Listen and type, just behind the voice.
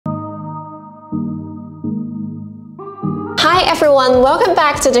everyone, welcome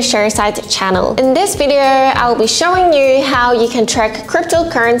back to the Sharesight channel. In this video, I'll be showing you how you can track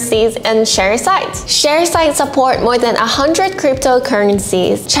cryptocurrencies in Sharesight. Sharesight support more than 100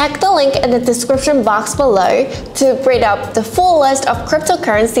 cryptocurrencies. Check the link in the description box below to read up the full list of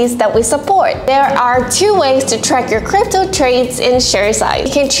cryptocurrencies that we support. There are two ways to track your crypto trades in Sharesight.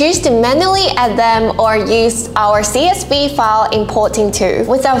 You can choose to manually add them or use our CSV file importing tool.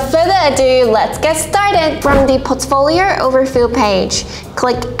 Without further ado, let's get started. From the portfolio overview page,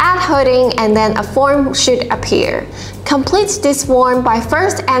 click Add Holding and then a form should appear. Complete this form by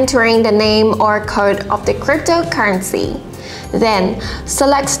first entering the name or code of the cryptocurrency. Then,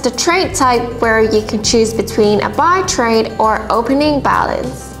 select the trade type where you can choose between a buy trade or opening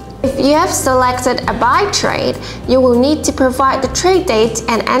balance. If you have selected a buy trade, you will need to provide the trade date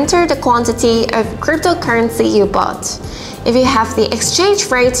and enter the quantity of cryptocurrency you bought. If you have the exchange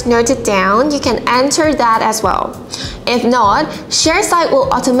rate noted down, you can enter that as well. If not, Sharesight will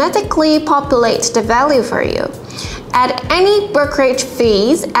automatically populate the value for you. Add any brokerage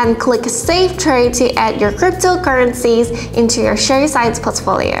fees and click Save Trade to add your cryptocurrencies into your Sharesight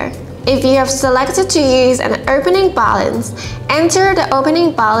portfolio. If you have selected to use an opening balance, enter the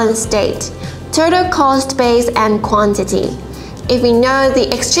opening balance date, total cost base and quantity. If you know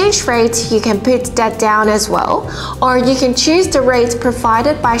the exchange rate, you can put that down as well, or you can choose the rate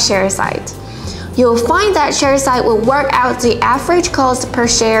provided by Sharesight. You'll find that Sharesight will work out the average cost per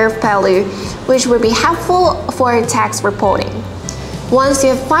share value, which will be helpful for tax reporting. Once you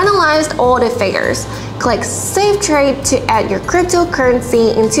have finalized all the figures, click Save Trade to add your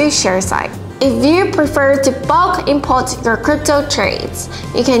cryptocurrency into Sharesight. If you prefer to bulk import your crypto trades,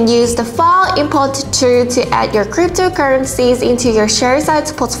 you can use the File Import tool to add your cryptocurrencies into your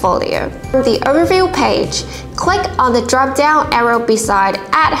Sharesight portfolio. On the Overview page, click on the drop-down arrow beside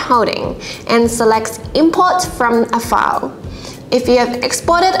Add Holding and select Import from a file. If you have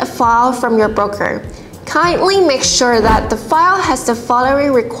exported a file from your broker, kindly make sure that the file has the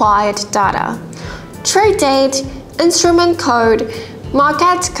following required data: trade date, instrument code,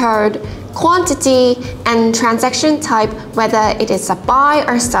 market code, quantity, and transaction type, whether it is a buy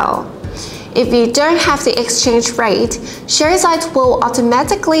or sell. If you don't have the exchange rate, Sharesight will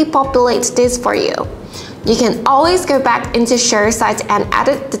automatically populate this for you. You can always go back into Sharesight and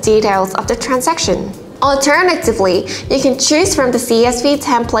edit the details of the transaction. Alternatively, you can choose from the CSV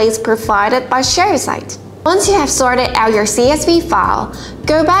templates provided by Sharesight. Once you have sorted out your CSV file,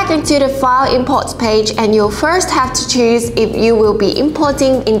 go back into the File Import page and you'll first have to choose if you will be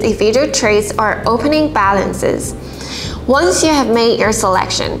importing individual trades or opening balances. Once you have made your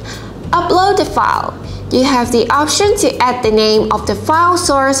selection, upload the file. You have the option to add the name of the file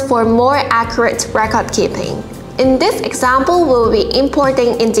source for more accurate record keeping. In this example, we'll be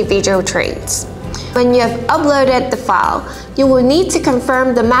importing individual trades. When you have uploaded the file, you will need to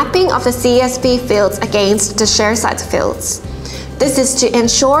confirm the mapping of the CSV fields against the Sharesight fields. This is to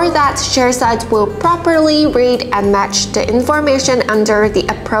ensure that Sharesight will properly read and match the information under the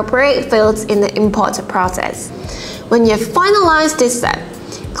appropriate fields in the import process. When you have finalized this step,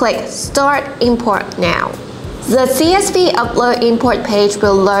 click Start Import Now. The CSV Upload Import page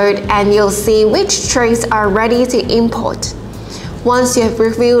will load and you'll see which trades are ready to import. Once you have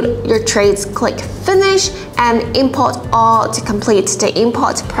reviewed your trades, click Finish and Import All to complete the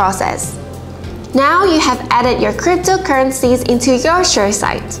import process. Now you have added your cryptocurrencies into your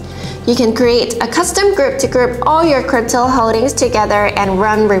Sharesight. You can create a custom group to group all your crypto holdings together and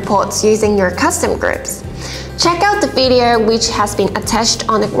run reports using your custom groups. Check out the video which has been attached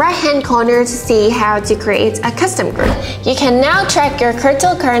on the right-hand corner to see how to create a custom group. You can now track your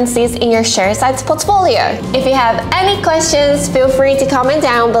cryptocurrencies in your Sharesight portfolio. If you have any questions, feel free to comment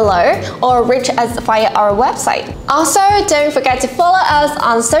down below or reach us via our website. Also, don't forget to follow us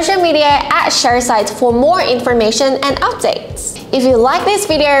on social media at Sharesight for more information and updates. If you like this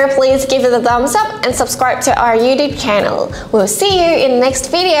video, please give it a thumbs up and subscribe to our YouTube channel. We'll see you in the next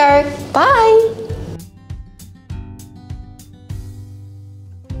video. Bye!